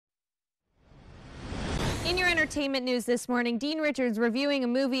entertainment news this morning, Dean Richards reviewing a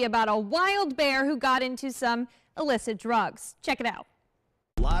movie about a wild bear who got into some illicit drugs. Check it out.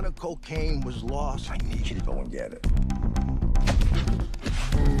 A lot of cocaine was lost. I need you to go and get it.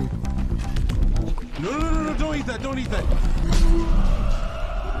 No, don't eat that, don't eat that.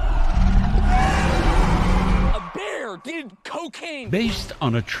 A bear did cocaine. Based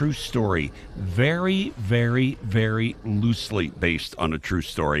on a true story, very, very, very loosely based on a true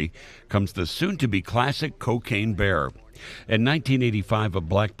story, comes the soon-to-be classic Cocaine Bear. In 1985, a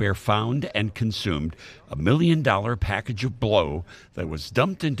black bear found and consumed a $1 million package of blow that was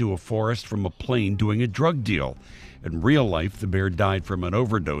dumped into a forest from a plane doing a drug deal. In real life, the bear died from an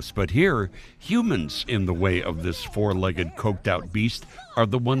overdose, but here, humans in the way of this four-legged, coked-out beast are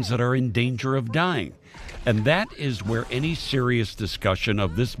the ones that are in danger of dying. And that is where any serious discussion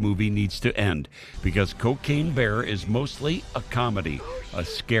of this movie needs to end, because Cocaine Bear is mostly a comedy, a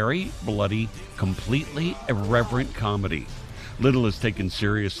scary, bloody, completely irreverent comedy. Little is taken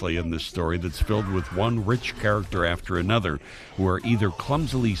seriously in this story that's filled with one rich character after another who are either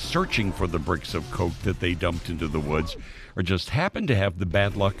clumsily searching for the bricks of coke that they dumped into the woods or just happen to have the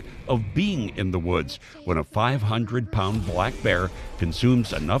bad luck of being in the woods when a 500-pound black bear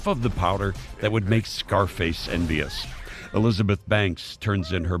consumes enough of the powder that would make Scarface envious. Elizabeth Banks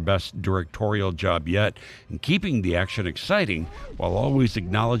turns in her best directorial job yet in keeping the action exciting while always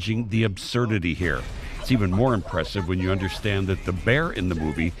acknowledging the absurdity here. It's even more impressive when you understand that the bear in the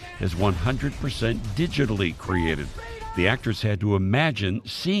movie is 100% digitally created. The actors had to imagine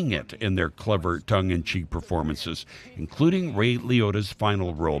seeing it in their clever tongue-in-cheek performances, including Ray Liotta's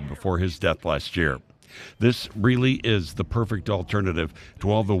final role before his death last year. This really is the perfect alternative to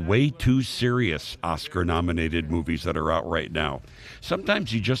all the way too serious Oscar-nominated movies that are out right now.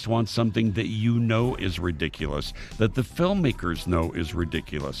 Sometimes you just want something that you know is ridiculous, that the filmmakers know is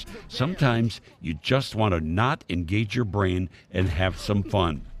ridiculous. Sometimes you just want to not engage your brain and have some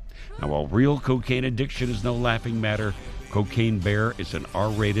fun. Now, while real cocaine addiction is no laughing matter, Cocaine Bear is an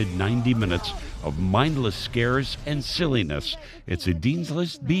R-rated 90 minutes of mindless scares and silliness. It's a Dean's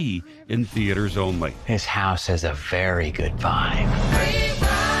List B in theaters only. His house has a very good vibe.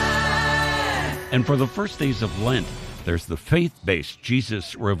 And for the first days of Lent, there's the faith-based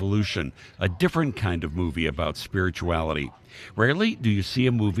Jesus Revolution, a different kind of movie about spirituality. Rarely do you see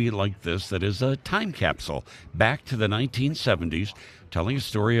a movie like this that is a time capsule back to the 1970s, telling a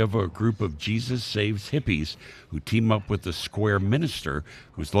story of a group of Jesus Saves hippies who team up with the square minister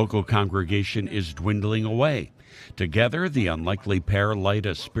whose local congregation is dwindling away. Together, the unlikely pair light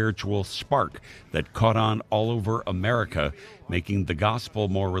a spiritual spark that caught on all over America, making the gospel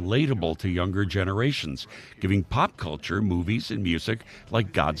more relatable to younger generations, giving pop culture movies and music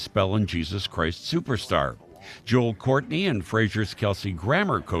like Godspell and Jesus Christ Superstar. Joel Courtney and Frasier's Kelsey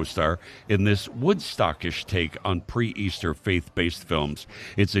Grammer co-star in this Woodstockish take on pre-Easter faith-based films.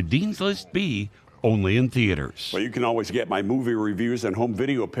 It's a Dean's List B, only in theaters. Well, you can always get my movie reviews and home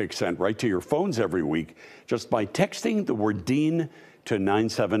video pics sent right to your phones every week just by texting the word Dean to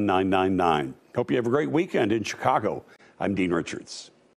 97999. Hope you have a great weekend in Chicago. I'm Dean Richards.